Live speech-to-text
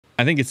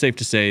I think it's safe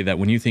to say that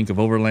when you think of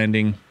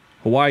overlanding,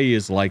 Hawaii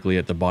is likely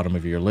at the bottom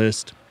of your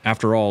list.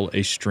 After all,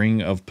 a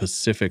string of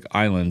Pacific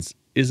islands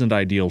isn't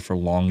ideal for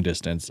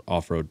long-distance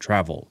off-road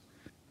travel.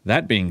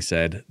 That being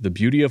said, the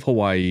beauty of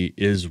Hawaii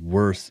is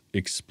worth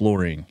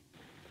exploring,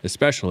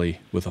 especially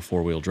with a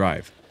four-wheel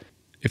drive.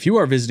 If you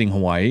are visiting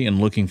Hawaii and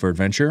looking for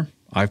adventure,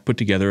 I've put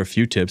together a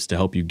few tips to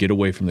help you get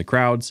away from the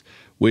crowds,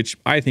 which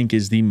I think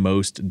is the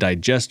most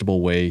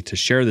digestible way to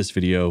share this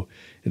video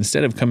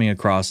instead of coming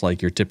across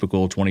like your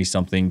typical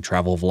 20-something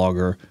travel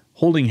vlogger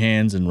holding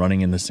hands and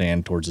running in the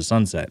sand towards the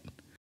sunset.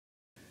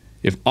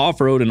 If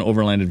off-road and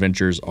overland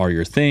adventures are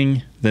your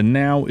thing, then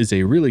now is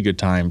a really good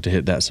time to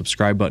hit that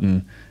subscribe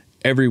button.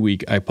 Every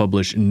week I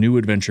publish new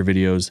adventure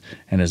videos,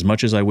 and as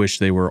much as I wish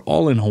they were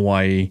all in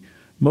Hawaii,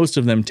 most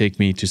of them take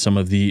me to some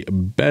of the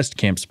best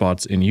camp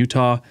spots in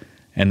Utah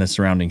and the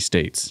surrounding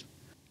states.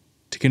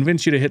 To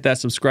convince you to hit that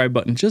subscribe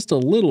button just a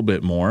little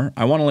bit more,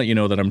 I want to let you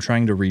know that I'm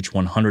trying to reach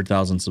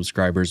 100,000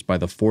 subscribers by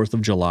the 4th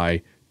of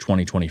July,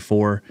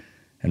 2024.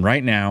 And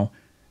right now,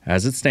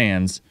 as it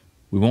stands,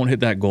 we won't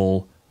hit that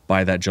goal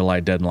by that July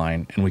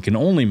deadline, and we can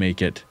only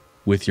make it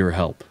with your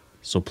help.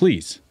 So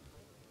please,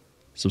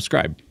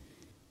 subscribe.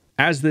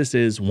 As this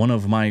is one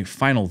of my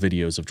final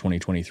videos of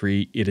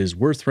 2023, it is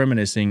worth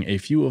reminiscing a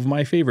few of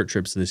my favorite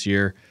trips this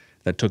year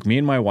that took me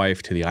and my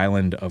wife to the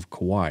island of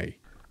Kauai.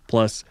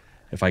 Plus,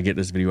 if I get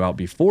this video out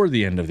before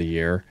the end of the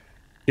year,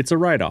 it's a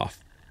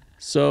write-off.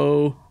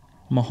 So,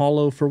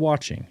 mahalo for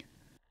watching.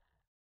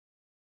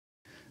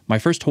 My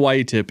first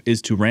Hawaii tip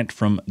is to rent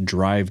from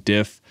Drive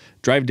Diff.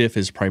 Drive Diff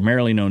is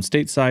primarily known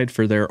stateside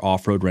for their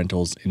off-road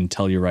rentals in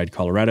Telluride,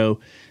 Colorado.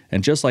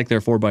 And just like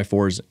their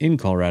 4x4s in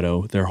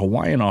Colorado, their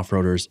Hawaiian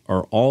off-roaders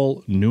are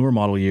all newer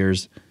model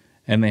years,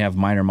 and they have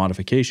minor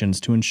modifications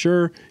to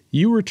ensure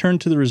you return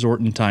to the resort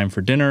in time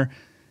for dinner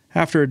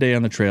after a day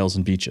on the trails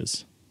and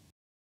beaches.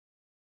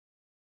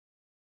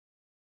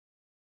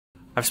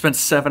 I've spent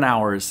 7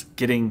 hours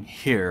getting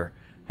here,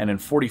 and in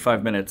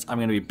 45 minutes, I'm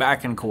going to be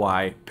back in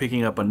Kauai,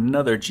 picking up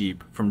another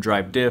Jeep from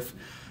Drive Diff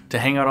to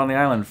hang out on the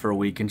island for a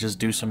week and just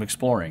do some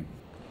exploring.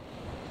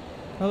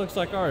 That looks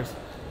like ours.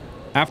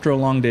 After a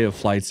long day of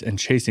flights and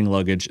chasing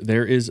luggage,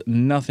 there is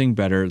nothing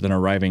better than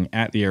arriving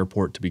at the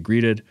airport to be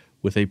greeted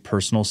with a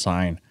personal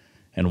sign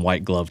and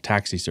white glove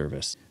taxi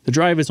service. The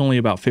drive is only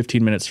about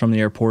 15 minutes from the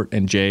airport,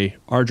 and Jay,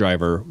 our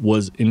driver,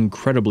 was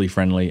incredibly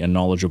friendly and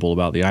knowledgeable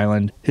about the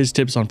island. His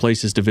tips on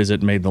places to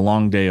visit made the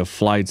long day of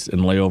flights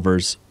and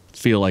layovers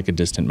feel like a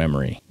distant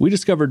memory. We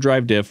discovered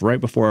Drive Diff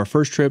right before our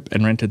first trip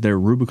and rented their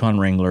Rubicon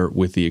Wrangler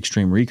with the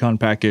Extreme Recon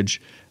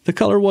package. The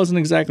color wasn't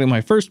exactly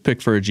my first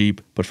pick for a Jeep,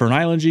 but for an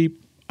island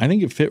Jeep, I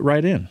think it fit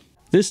right in.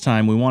 This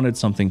time we wanted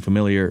something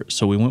familiar,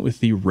 so we went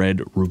with the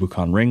red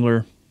Rubicon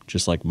Wrangler,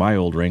 just like my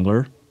old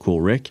Wrangler,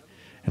 Cool Rick,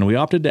 and we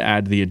opted to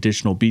add the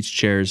additional beach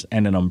chairs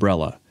and an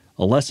umbrella,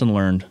 a lesson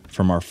learned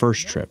from our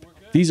first trip.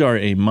 These are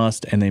a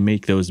must, and they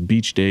make those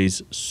beach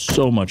days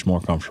so much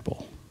more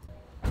comfortable.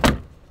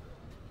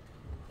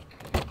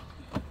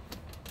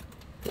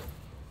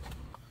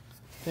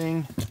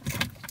 Ding.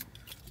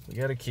 We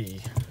got a key.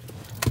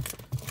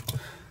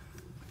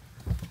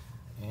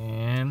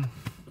 And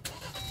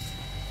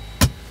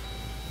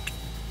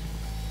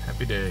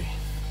happy day.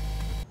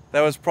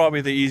 That was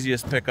probably the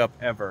easiest pickup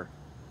ever.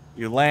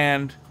 You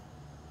land,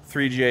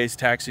 3J's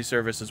taxi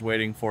service is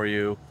waiting for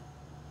you,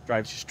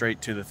 drives you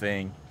straight to the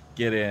thing,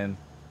 get in,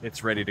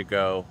 it's ready to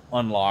go,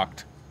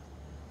 unlocked.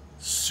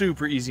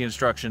 Super easy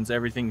instructions,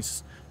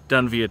 everything's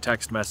done via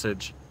text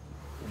message.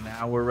 And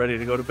now we're ready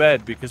to go to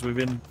bed because we've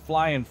been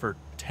flying for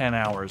 10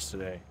 hours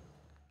today.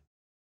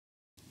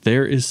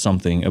 There is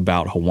something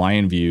about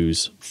Hawaiian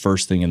views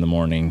first thing in the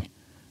morning,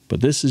 but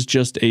this is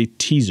just a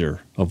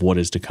teaser of what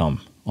is to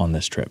come on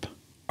this trip.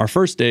 Our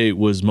first day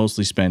was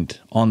mostly spent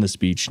on this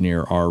beach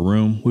near our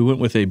room. We went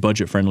with a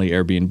budget-friendly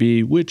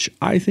Airbnb, which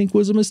I think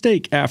was a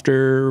mistake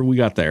after we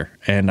got there,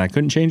 and I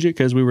couldn't change it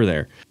because we were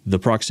there. The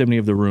proximity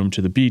of the room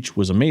to the beach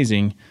was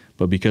amazing,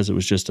 but because it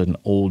was just an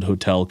old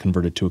hotel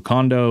converted to a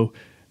condo,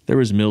 there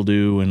was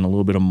mildew and a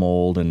little bit of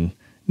mold, and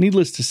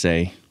needless to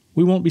say,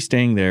 we won't be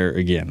staying there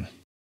again.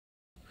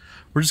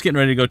 We're just getting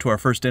ready to go to our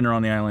first dinner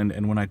on the island,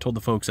 and when I told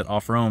the folks at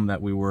Off Rome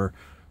that we were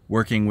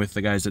working with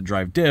the guys at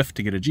Drive Diff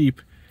to get a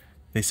Jeep,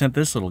 they sent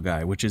this little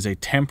guy, which is a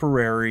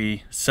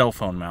temporary cell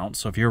phone mount.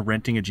 So if you're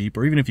renting a Jeep,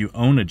 or even if you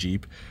own a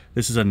Jeep,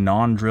 this is a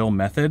non-drill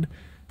method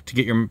to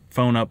get your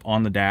phone up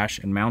on the dash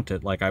and mount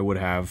it like I would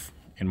have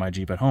in my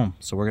Jeep at home.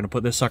 So we're gonna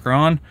put this sucker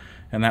on,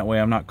 and that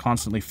way I'm not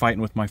constantly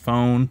fighting with my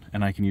phone,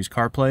 and I can use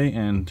CarPlay,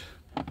 and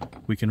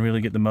we can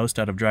really get the most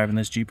out of driving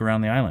this Jeep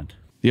around the island.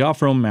 The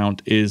off-road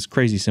mount is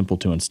crazy simple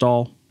to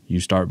install. You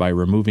start by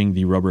removing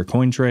the rubber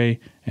coin tray,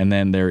 and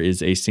then there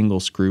is a single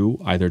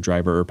screw, either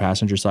driver or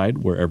passenger side,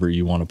 wherever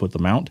you want to put the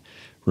mount.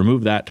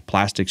 Remove that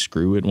plastic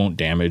screw. It won't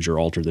damage or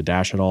alter the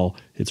dash at all.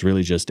 It's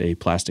really just a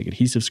plastic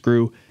adhesive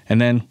screw.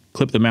 And then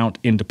clip the mount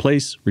into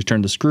place,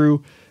 return the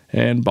screw,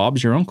 and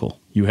Bob's your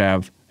uncle. You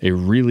have a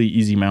really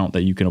easy mount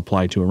that you can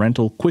apply to a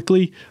rental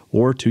quickly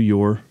or to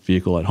your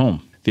vehicle at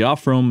home. The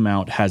off-road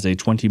mount has a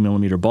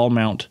 20mm ball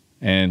mount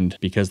And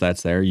because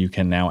that's there, you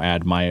can now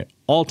add my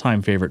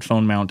all-time favorite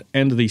phone mount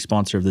and the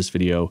sponsor of this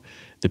video,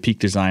 the Peak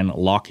Design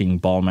locking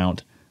ball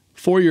mount.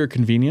 For your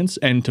convenience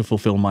and to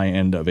fulfill my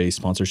end of a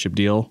sponsorship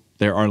deal,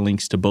 there are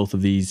links to both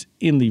of these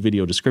in the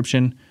video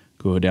description.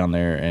 Go down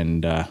there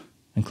and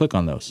click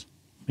on those.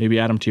 Maybe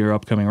add them to your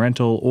upcoming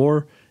rental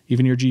or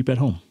even your Jeep at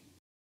home.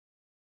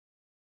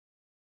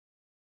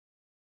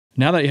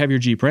 Now that you have your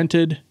Jeep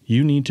rented,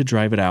 you need to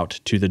drive it out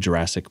to the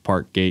Jurassic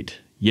Park gate.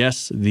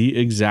 Yes, the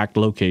exact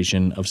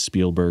location of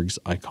Spielberg's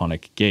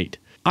iconic gate.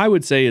 I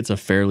would say it's a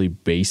fairly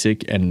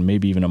basic and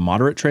maybe even a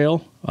moderate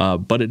trail,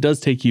 but it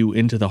does take you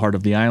into the heart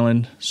of the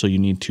island, so you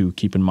need to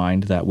keep in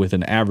mind that with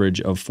an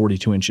average of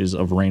 42 inches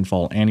of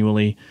rainfall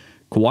annually,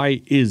 Kauai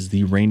is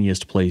the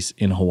rainiest place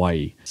in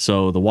Hawaii.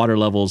 So the water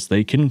levels,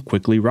 they can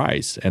quickly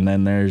rise, and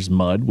then there's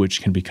mud,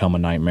 which can become a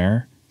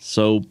nightmare.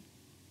 So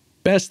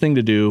best thing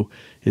to do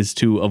is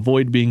to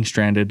avoid being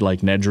stranded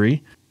like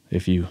Nedry,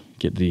 if you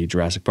get the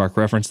Jurassic Park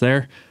reference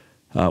there.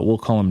 We'll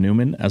call him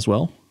Newman as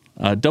well.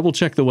 Double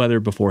check the weather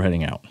before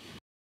heading out.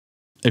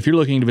 If you're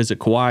looking to visit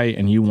Kauai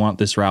and you want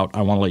this route,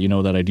 I want to let you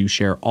know that I do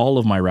share all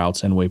of my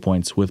routes and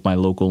waypoints with my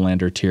local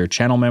Lander tier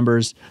channel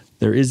members.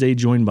 There is a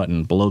join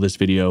button below this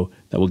video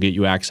that will get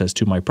you access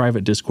to my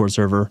private Discord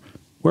server,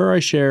 where I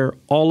share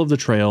all of the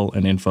trail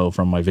and info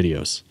from my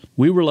videos.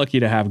 We were lucky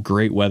to have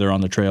great weather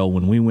on the trail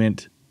when we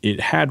went. It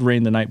had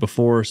rained the night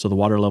before, so the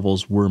water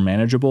levels were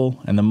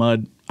manageable, and the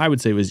mud, I would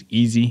say, was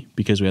easy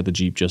because we had the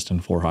Jeep just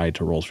in 4 high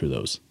to roll through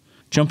those.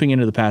 Jumping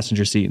into the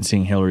passenger seat and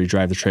seeing Hillary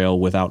drive the trail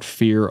without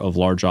fear of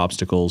large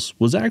obstacles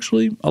was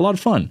actually a lot of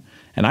fun,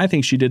 and I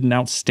think she did an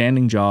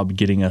outstanding job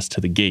getting us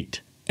to the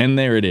gate. And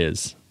there it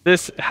is.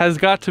 This has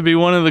got to be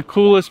one of the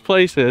coolest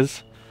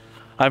places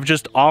I've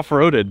just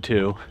off-roaded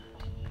to.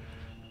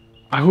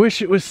 I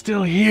wish it was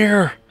still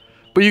here,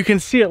 but you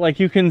can see it, like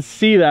you can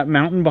see that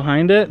mountain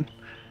behind it.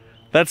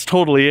 That's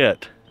totally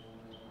it.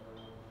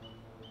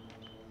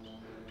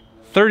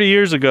 30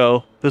 years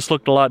ago, this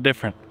looked a lot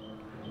different.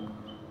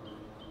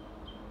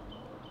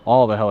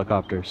 All the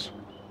helicopters.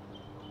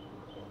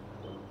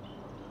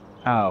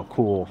 How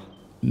cool.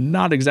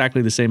 Not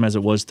exactly the same as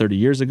it was 30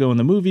 years ago in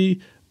the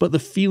movie, but the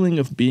feeling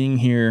of being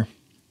here,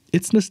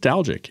 it's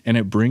nostalgic, and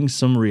it brings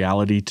some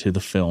reality to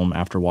the film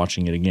after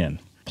watching it again.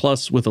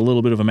 Plus, with a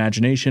little bit of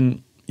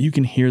imagination, you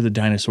can hear the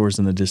dinosaurs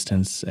in the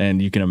distance,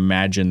 and you can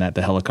imagine that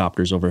the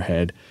helicopters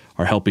overhead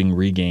are helping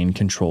regain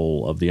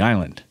control of the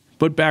island.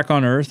 But back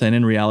on Earth and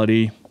in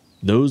reality,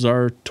 those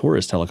are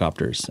tourist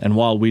helicopters. And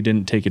while we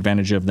didn't take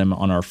advantage of them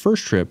on our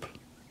first trip,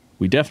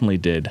 we definitely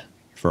did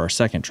for our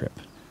second trip.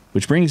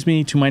 Which brings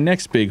me to my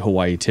next big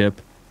Hawaii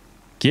tip: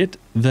 get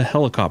the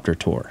helicopter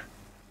tour.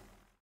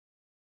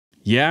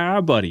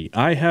 Yeah, buddy,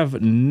 I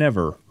have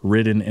never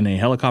ridden in a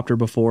helicopter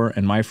before,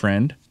 and my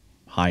friend,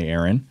 hi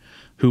Aaron,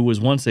 who was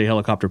once a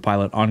helicopter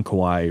pilot on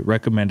Kauai,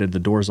 recommended the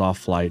doors off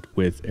flight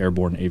with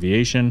Airborne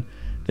Aviation.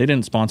 They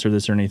didn't sponsor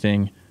this or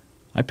anything.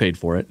 I paid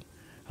for it.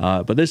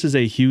 But this is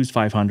a Hughes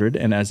 500,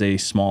 and as a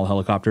small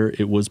helicopter,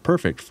 it was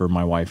perfect for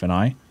my wife and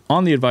I.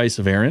 On the advice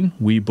of Aaron,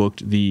 we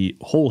booked the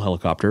whole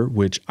helicopter,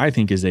 which I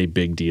think is a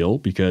big deal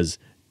because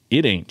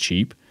it ain't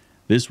cheap.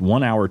 This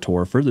 1 hour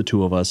tour for the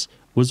two of us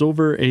was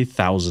over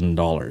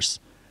 $1,000.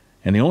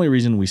 And the only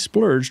reason we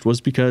splurged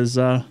was because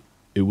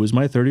it was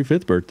my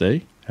 35th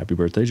birthday. Happy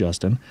birthday,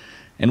 Justin.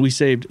 And we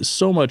saved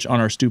so much on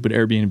our stupid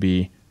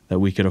Airbnb that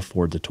we could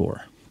afford the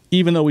tour.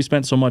 Even though we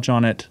spent so much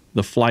on it,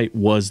 the flight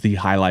was the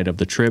highlight of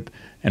the trip,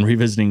 and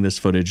revisiting this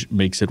footage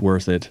makes it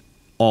worth it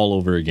all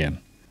over again.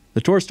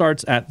 The tour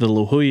starts at the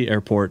Lihue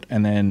Airport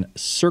and then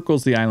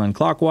circles the island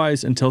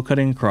clockwise until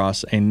cutting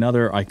across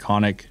another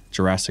iconic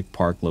Jurassic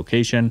Park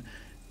location.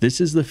 This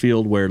is the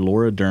field where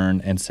Laura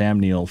Dern and Sam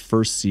Neill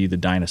first see the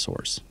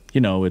dinosaurs. You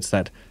know, it's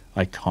that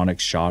iconic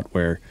shot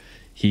where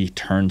he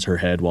turns her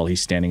head while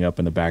he's standing up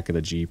in the back of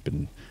the Jeep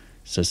and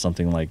says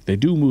something like, "They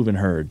do move in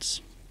herds."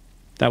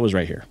 That was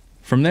right here.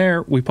 From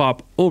there, we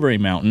pop over a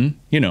mountain,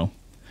 you know,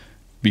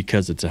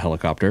 because it's a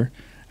helicopter,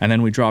 and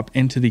then we drop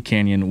into the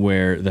canyon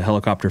where the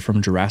helicopter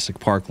from Jurassic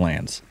Park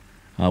lands.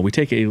 We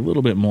take a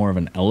little bit more of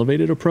an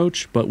elevated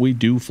approach, but we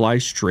do fly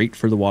straight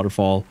for the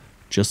waterfall,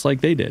 just like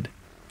they did.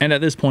 And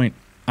at this point,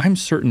 I'm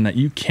certain that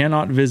you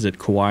cannot visit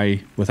Kauai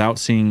without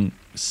seeing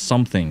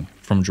something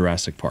from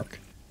Jurassic Park.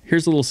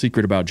 Here's a little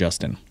secret about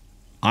Justin.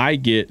 I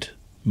get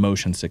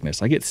motion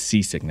sickness. I get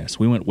seasickness.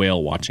 We went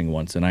whale watching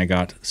once and I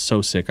got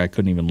so sick I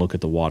couldn't even look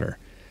at the water.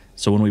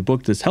 So when we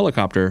booked this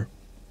helicopter,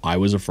 I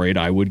was afraid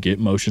I would get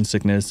motion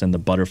sickness and the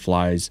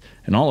butterflies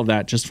and all of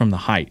that just from the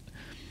height.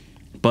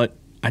 But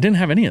I didn't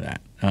have any of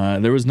that.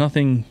 There was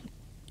nothing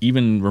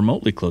even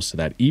remotely close to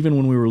that, even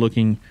when we were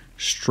looking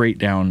straight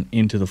down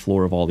into the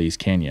floor of all these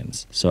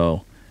canyons.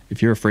 So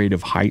if you're afraid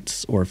of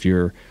heights or if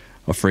you're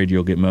afraid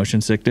you'll get motion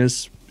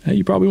sickness,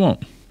 you probably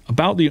won't.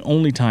 About the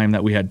only time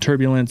that we had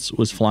turbulence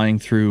was flying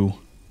through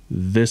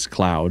this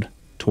cloud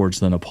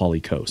towards the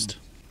Nepali coast.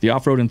 The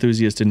off-road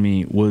enthusiast in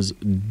me was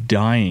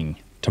dying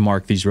to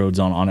mark these roads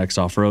on Onyx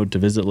Off-Road to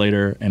visit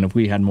later, and if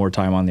we had more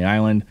time on the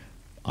island,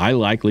 I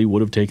likely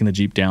would have taken the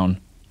Jeep down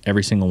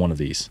every single one of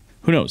these.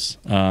 Who knows?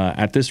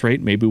 At this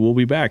rate, maybe we'll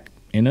be back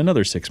in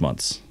another 6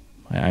 months.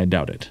 I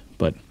doubt it,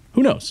 but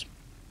who knows?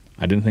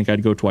 I didn't think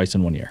I'd go twice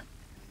in 1 year.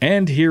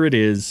 And here it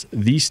is,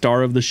 the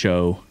star of the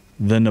show,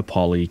 the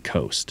Nepali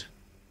coast.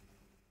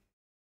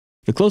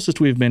 The closest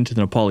we've been to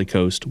the Nepali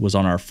coast was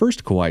on our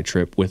first Kauai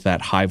trip with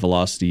that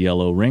high-velocity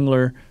yellow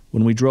Wrangler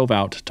when we drove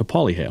out to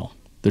Polyhale.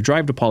 The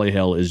drive to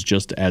Polyhale is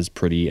just as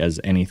pretty as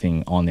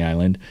anything on the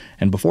island,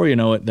 and before you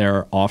know it, there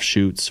are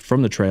offshoots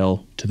from the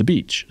trail to the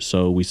beach.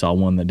 So we saw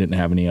one that didn't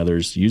have any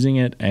others using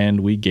it,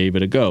 and we gave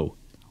it a go.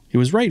 It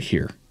was right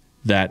here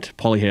that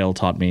Polyhale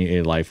taught me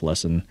a life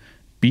lesson.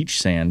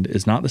 Beach sand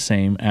is not the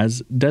same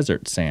as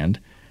desert sand,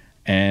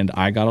 and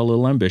I got a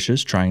little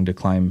ambitious trying to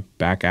climb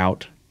back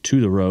out to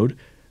the road,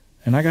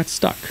 and I got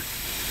stuck.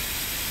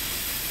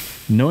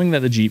 Knowing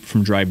that the Jeep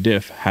from Drive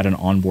Diff had an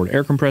onboard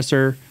air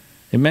compressor,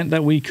 it meant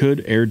that we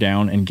could air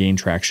down and gain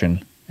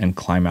traction and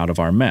climb out of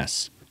our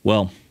mess.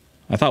 Well,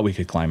 I thought we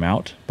could climb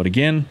out, but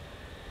again,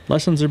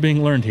 lessons are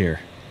being learned here.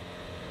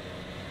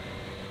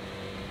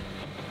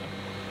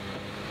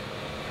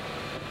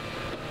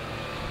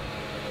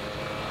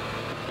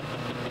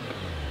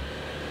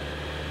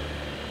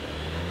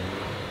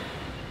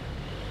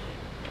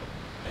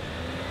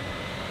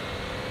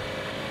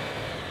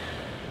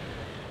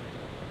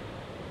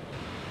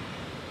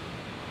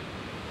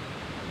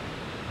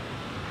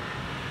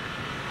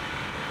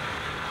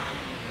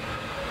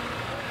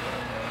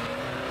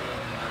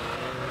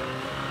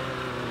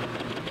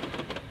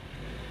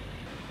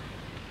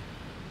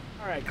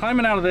 Alright,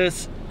 climbing out of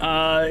this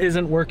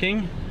isn't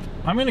working.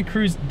 I'm gonna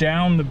cruise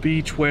down the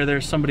beach where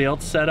there's somebody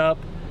else set up.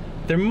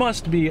 There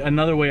must be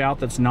another way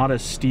out that's not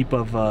as steep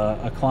of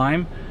a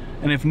climb.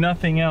 And if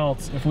nothing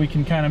else, if we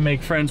can kind of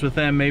make friends with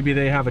them, maybe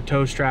they have a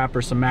tow strap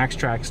or some max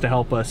tracks to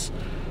help us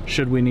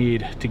should we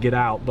need to get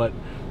out. But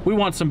we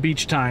want some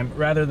beach time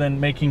rather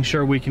than making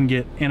sure we can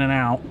get in and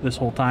out this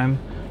whole time.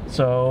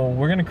 So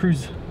we're gonna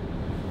cruise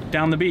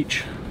down the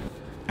beach.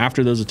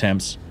 After those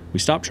attempts, we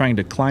stopped trying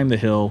to climb the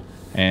hill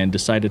and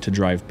decided to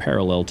drive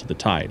parallel to the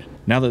tide.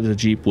 Now that the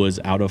Jeep was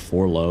out of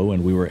 4 low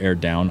and we were aired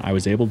down, I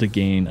was able to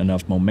gain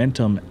enough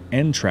momentum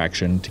and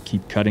traction to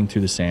keep cutting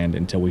through the sand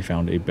until we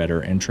found a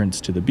better entrance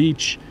to the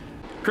beach.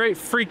 Great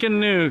freaking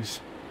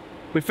news.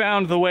 We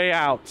found the way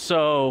out.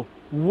 So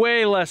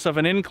way less of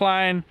an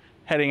incline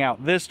heading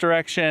out this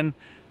direction.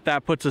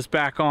 That puts us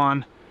back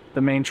on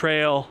the main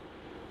trail.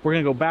 We're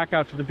gonna go back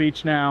out to the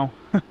beach now.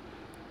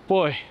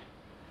 Boy,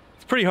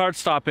 it's pretty hard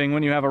stopping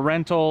when you have a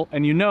rental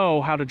and you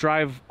know how to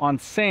drive on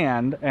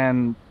sand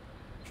and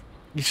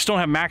you just don't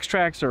have max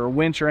tracks or a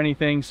winch or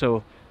anything.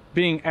 So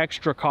being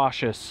extra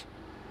cautious,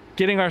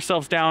 getting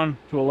ourselves down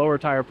to a lower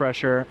tire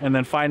pressure and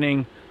then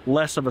finding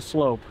less of a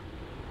slope.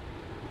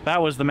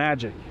 That was the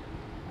magic.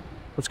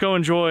 Let's go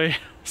enjoy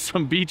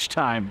some beach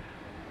time.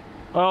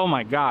 Oh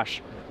my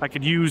gosh, I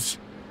could use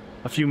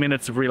a few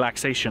minutes of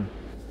relaxation.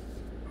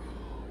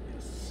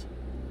 Yes,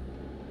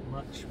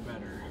 much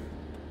better.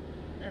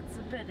 That's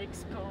a bit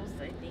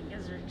exposed, I think,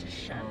 as we're just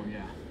shut. Oh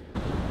yeah.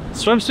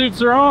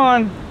 Swimsuits are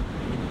on.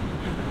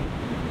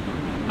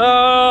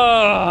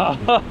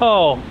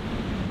 Oh,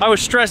 I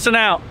was stressing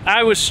out.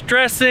 I was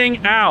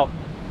stressing out.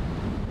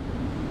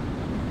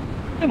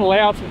 I'm gonna lay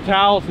out some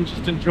towels and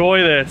just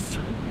enjoy this.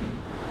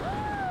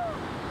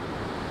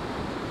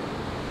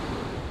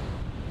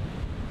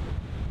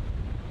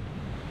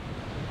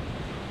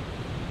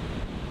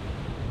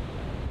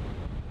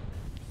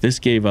 This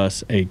gave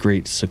us a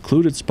great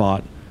secluded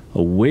spot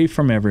away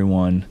from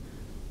everyone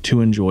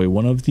to enjoy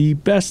one of the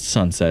best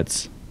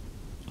sunsets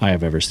I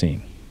have ever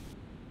seen.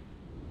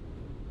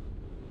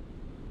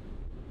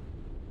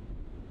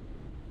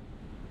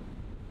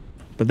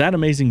 But that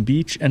amazing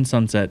beach and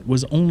sunset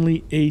was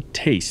only a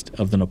taste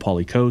of the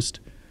Nepali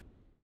coast.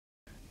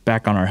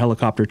 Back on our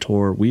helicopter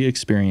tour, we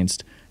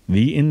experienced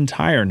the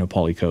entire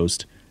Nepali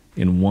coast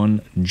in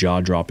one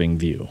jaw-dropping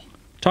view.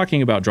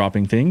 Talking about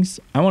dropping things,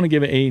 I want to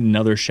give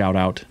another shout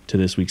out to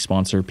this week's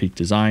sponsor, Peak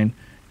Design.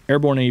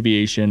 Airborne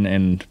Aviation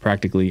and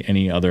practically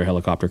any other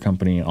helicopter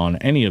company on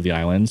any of the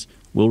islands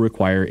will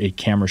require a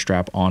camera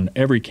strap on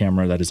every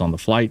camera that is on the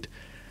flight.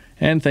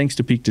 And thanks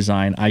to Peak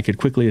Design, I could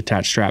quickly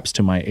attach straps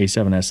to my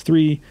A7S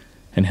III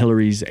and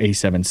Hillary's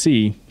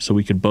A7C so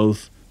we could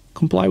both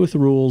comply with the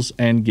rules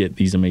and get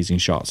these amazing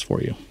shots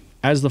for you.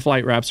 As the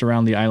flight wraps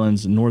around the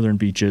island's northern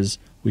beaches,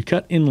 we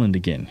cut inland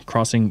again,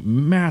 crossing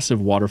massive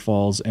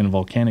waterfalls and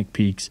volcanic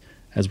peaks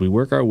as we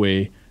work our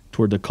way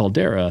toward the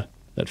caldera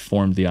that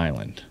formed the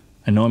island.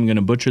 I know I'm going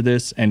to butcher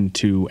this, and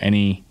to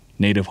any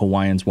native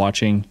Hawaiians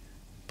watching,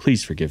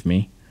 please forgive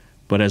me,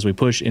 but as we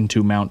push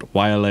into Mount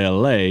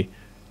Waialeale,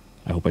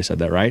 I hope I said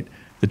that right,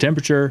 the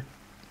temperature,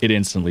 it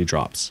instantly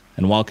drops.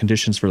 And while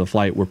conditions for the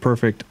flight were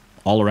perfect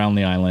all around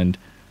the island,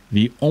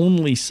 the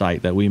only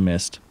sight that we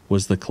missed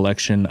was the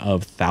collection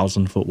of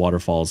 1,000-foot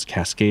waterfalls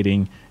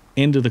cascading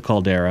into the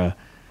caldera,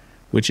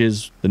 which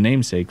is the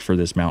namesake for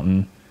this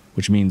mountain,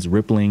 which means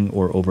rippling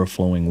or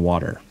overflowing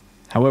water.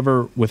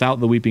 However, without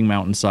the weeping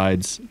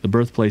mountainsides, the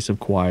birthplace of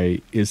Kauai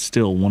is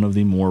still one of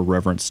the more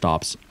reverent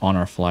stops on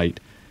our flight,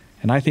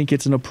 and I think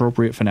it's an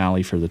appropriate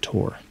finale for the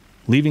tour.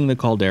 Leaving the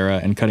caldera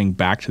and cutting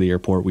back to the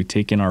airport, we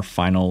take in our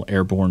final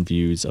airborne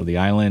views of the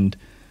island.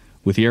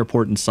 With the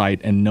airport in sight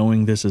and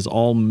knowing this is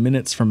all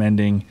minutes from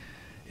ending,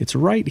 it's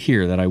right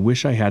here that I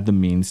wish I had the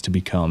means to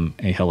become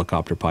a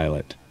helicopter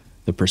pilot.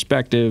 The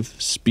perspective,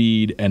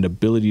 speed, and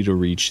ability to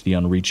reach the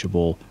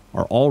unreachable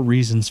are all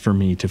reasons for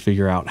me to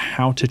figure out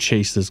how to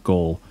chase this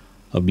goal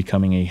of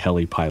becoming a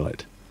heli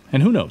pilot.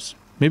 And who knows,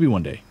 maybe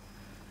one day.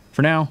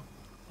 For now,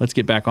 let's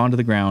get back onto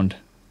the ground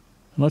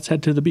and let's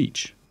head to the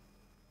beach.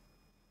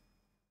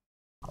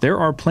 There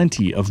are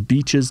plenty of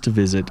beaches to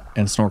visit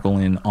and snorkel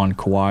in on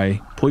Kauai.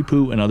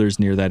 Poipu and others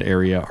near that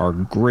area are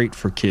great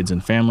for kids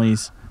and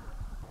families,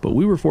 but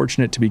we were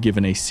fortunate to be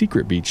given a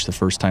secret beach the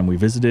first time we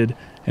visited,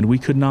 and we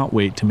could not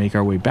wait to make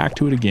our way back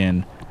to it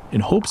again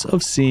in hopes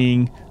of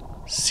seeing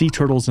sea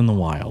turtles in the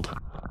wild.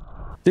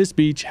 This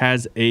beach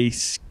has a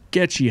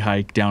sketchy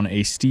hike down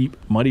a steep,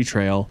 muddy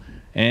trail,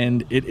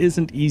 and it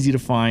isn't easy to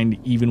find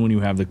even when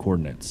you have the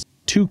coordinates.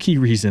 Two key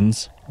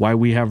reasons why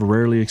we have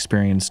rarely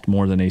experienced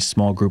more than a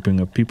small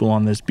grouping of people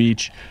on this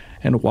beach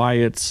and why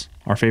it's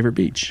our favorite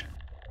beach.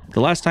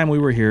 The last time we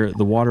were here,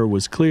 the water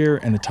was clear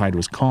and the tide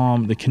was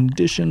calm. The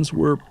conditions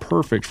were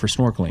perfect for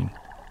snorkeling.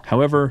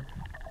 However,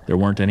 there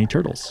weren't any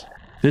turtles.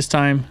 This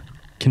time,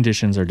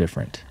 conditions are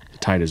different. The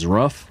tide is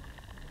rough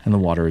and the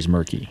water is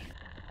murky.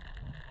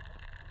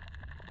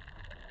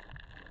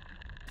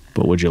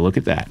 But would you look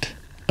at that?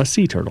 A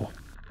sea turtle.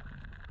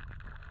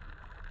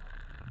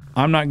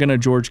 I'm not going to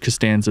George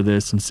Costanza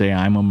this and say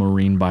I'm a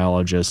marine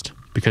biologist,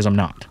 because I'm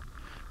not.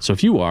 So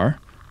if you are,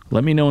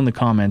 let me know in the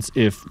comments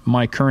if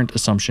my current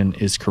assumption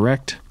is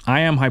correct. I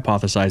am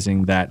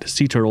hypothesizing that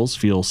sea turtles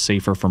feel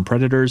safer from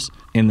predators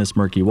in this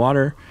murky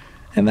water,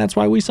 and that's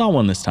why we saw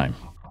one this time.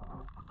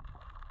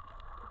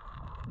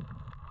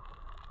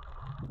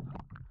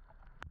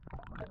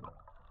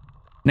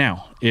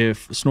 Now,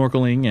 if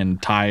snorkeling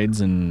and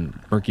tides and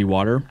murky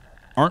water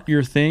aren't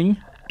your thing,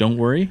 don't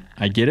worry,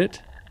 I get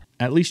it.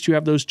 At least you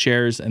have those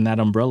chairs and that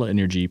umbrella in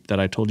your Jeep that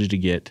I told you to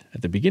get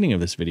at the beginning of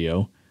this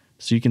video,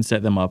 so you can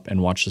set them up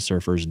and watch the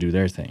surfers do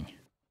their thing.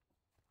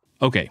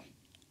 Okay,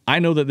 I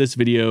know that this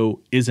video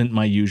isn't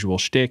my usual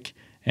shtick,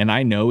 and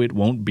I know it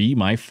won't be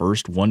my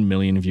first 1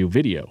 million view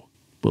video,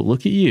 but look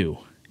at you.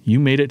 You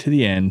made it to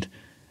the end,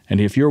 and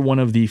if you're one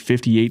of the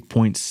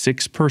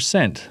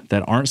 58.6%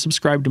 that aren't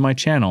subscribed to my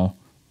channel,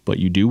 but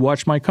you do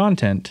watch my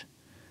content,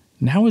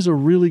 now is a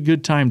really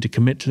good time to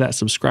commit to that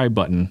subscribe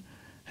button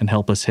and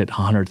help us hit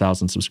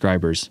 100,000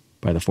 subscribers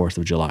by the 4th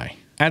of July.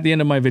 At the end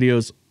of my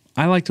videos,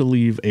 I like to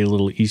leave a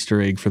little Easter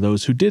egg for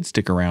those who did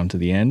stick around to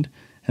the end,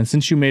 and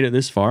since you made it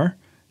this far,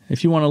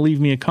 if you want to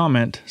leave me a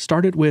comment,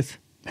 start it with,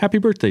 "Happy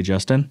birthday,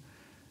 Justin,"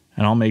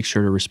 and I'll make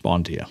sure to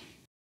respond to you.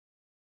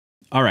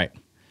 All right,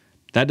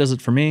 that does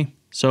it for me.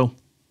 So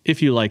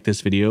if you like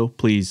this video,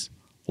 please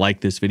like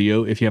this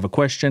video. If you have a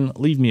question,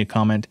 leave me a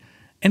comment.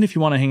 And if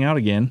you want to hang out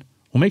again,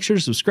 well, make sure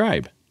to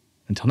subscribe.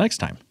 Until next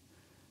time,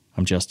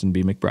 I'm Justin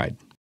B. McBride.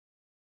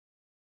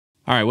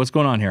 All right, what's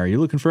going on here? Are you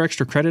looking for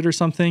extra credit or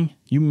something?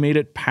 You made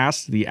it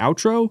past the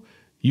outro?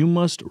 You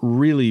must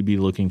really be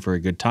looking for a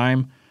good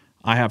time.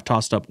 I have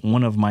tossed up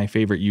one of my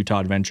favorite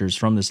Utah adventures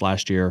from this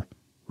last year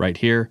right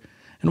here.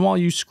 And while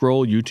you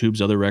scroll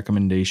YouTube's other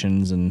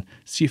recommendations and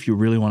see if you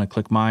really want to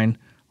click mine,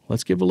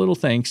 let's give a little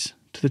thanks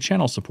to the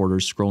channel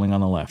supporters scrolling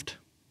on the left.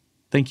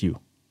 Thank you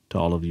to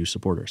all of you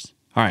supporters.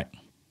 All right,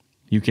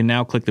 you can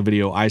now click the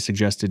video I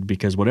suggested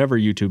because whatever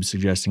YouTube's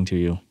suggesting to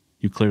you,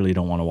 you clearly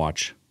don't want to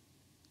watch.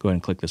 Go ahead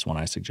and click this one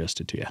I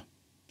suggested to you.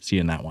 See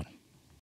you in that one.